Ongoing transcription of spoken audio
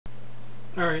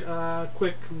Alright,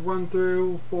 quick run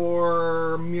through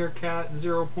for MeerKat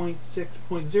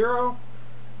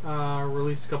 0.6.0,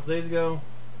 released a couple days ago.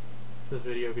 This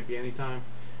video could be anytime.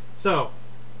 So,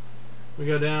 we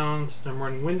go down, I'm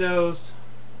running Windows,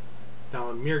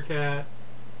 download MeerKat,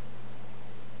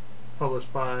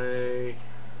 published by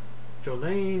Joe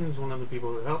Lane, who's one of the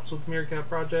people who helps with the MeerKat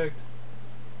project.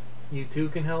 You too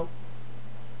can help.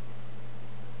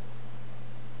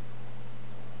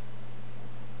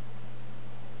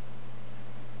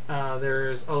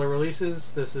 There's other releases.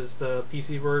 This is the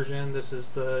PC version. This is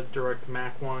the direct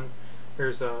Mac one.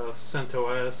 Here's a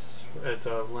CentOS. It's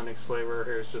a Linux flavor.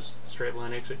 Here's just straight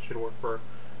Linux. It should work for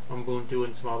Ubuntu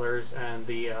and some others. And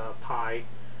the Pi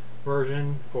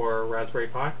version for Raspberry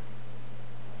Pi.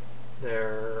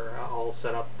 They're all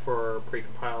set up for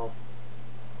precompile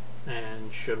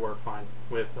and should work fine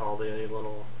with all the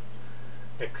little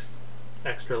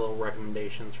extra little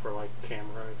recommendations for like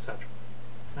camera, etc.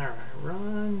 Alright,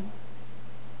 run.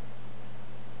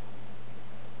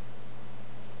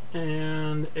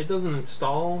 And it doesn't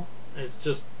install, it's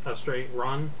just a straight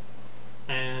run.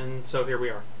 And so here we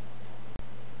are.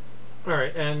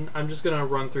 Alright, and I'm just going to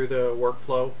run through the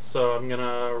workflow. So I'm going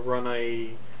to run a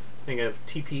thing of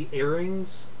TP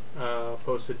earrings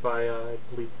posted by, I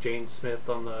believe, Jane Smith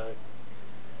on the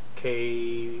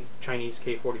Chinese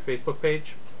K40 Facebook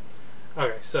page.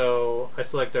 Okay, so I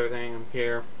select everything. I'm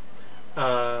here.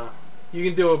 You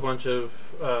can do a bunch of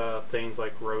things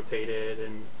like rotate it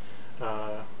and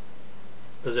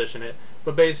position it,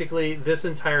 but basically this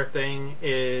entire thing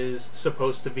is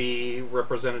supposed to be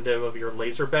representative of your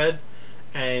laser bed,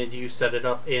 and you set it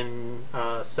up in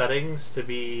settings to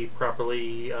be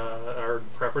properly or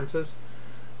preferences.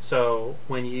 So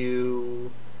when you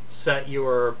set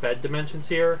your bed dimensions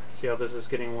here, see how this is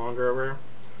getting longer over here?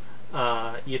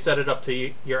 You set it up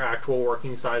to your actual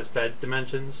working size bed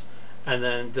dimensions, and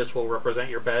then this will represent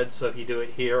your bed. So if you do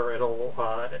it here, it'll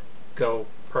go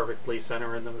perfectly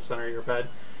center in the center of your bed.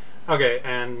 Okay,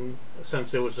 and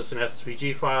since it was just an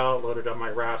SVG file, it loaded up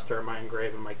my raster, my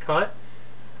engrave, and my cut.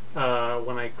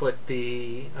 When I click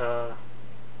the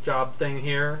job thing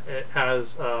here, it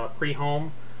has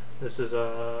pre-home. This is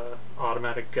a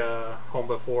automatic home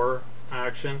before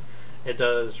action. It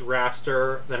does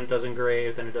raster, then it does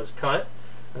engrave, then it does cut,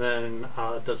 and then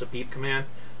it does a beep command.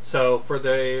 So for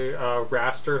the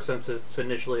raster, since it's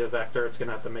initially a vector, it's going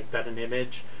to have to make that an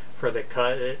image. For the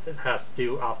cut, it has to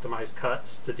do optimized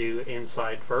cuts to do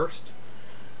inside first.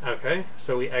 Okay,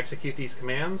 so we execute these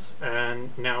commands,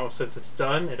 and now since it's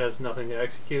done, it has nothing to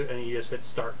execute, and you just hit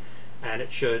start, and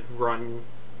it should run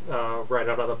right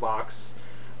out of the box,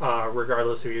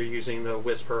 regardless if you're using the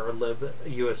Whisper or Lib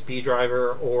USB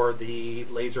driver or the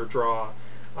Laser Draw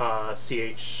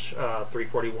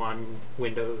CH341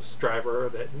 Windows driver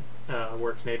that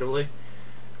works natively.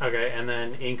 Okay, and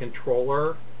then in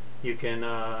controller, you can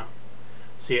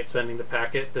see it sending the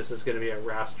packet. This is going to be a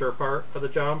raster part of the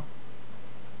job.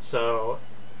 So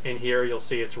in here you'll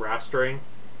see it's rastering.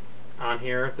 On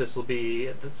here, this will be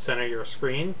at the center of your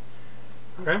screen.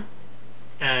 Okay,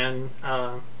 and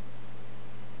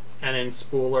in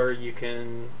Spooler you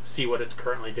can see what it's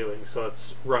currently doing. So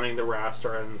it's running the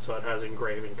raster, and so it has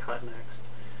engrave and cut next.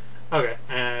 Okay,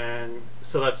 and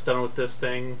so that's done with this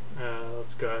thing.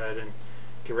 Let's go ahead and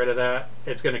get rid of that.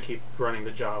 It's going to keep running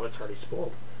the job. It's already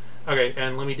spooled. Okay,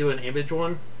 and let me do an image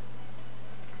one.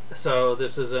 So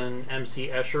this is an MC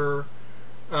Escher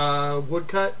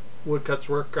woodcut. Woodcuts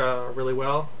work really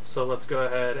well. So let's go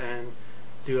ahead and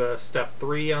do a step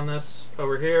 3 on this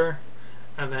over here.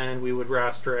 And then we would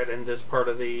raster it in this part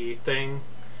of the thing.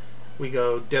 We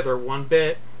go dither 1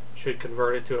 bit, should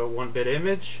convert it to a 1-bit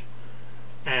image.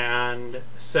 And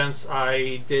since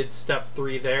I did step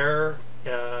 3 there,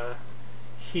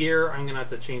 here I'm going to have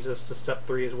to change this to step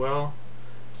 3 as well,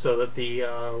 so that the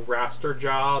raster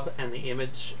job and the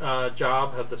image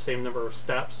job have the same number of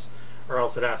steps, or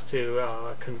else it has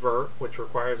to convert, which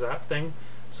requires that thing.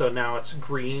 So now it's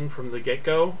green from the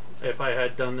get-go. If I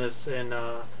had done this in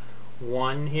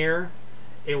 1 here,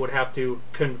 it would have to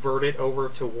convert it over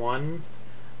to 1,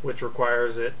 which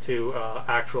requires it to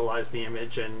actualize the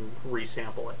image and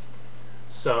resample it.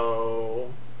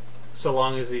 So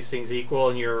long as these things equal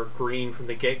and you're green from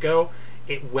the get-go,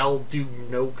 it will do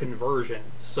no conversion,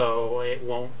 so it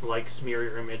won't like smear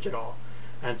your image at all.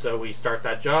 And so we start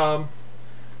that job.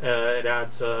 It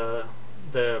adds the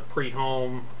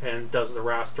pre-home and does the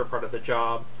raster part of the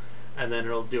job, and then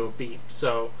it'll do a beep.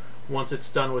 So once it's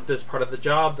done with this part of the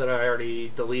job that I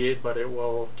already deleted, but it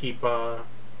will keep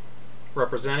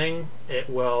representing, it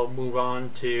will move on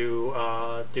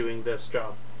to doing this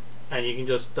job. And you can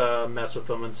just mess with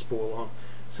them and spool them.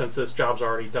 since this job's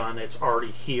already done, it's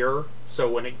already here. So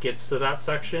when it gets to that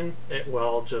section, it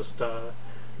will just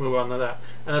move on to that.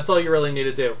 And that's all you really need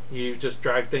to do. You just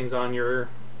drag things on your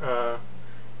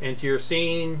into your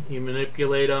scene. You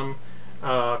manipulate them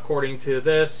according to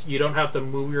this. You don't have to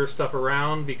move your stuff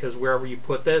around, because wherever you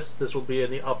put this will be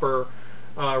in the upper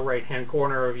right hand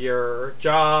corner of your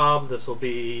job. This will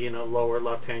be, lower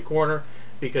left hand corner,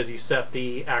 because you set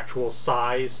the actual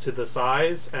size to the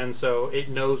size, and so it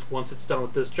knows once it's done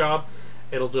with this job,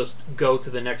 it'll just go to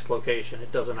the next location.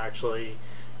 It doesn't actually,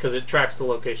 because it tracks the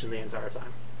location the entire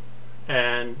time.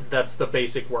 And that's the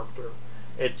basic work through.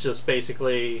 It's just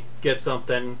basically get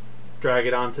something, drag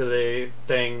it onto the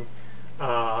thing,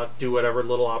 do whatever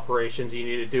little operations you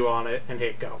need to do on it, and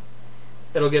hit go.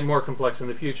 It'll get more complex in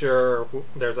the future.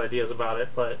 There's ideas about it,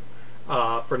 but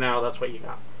for now, that's what you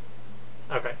got.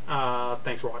 Okay,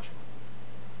 thanks for watching.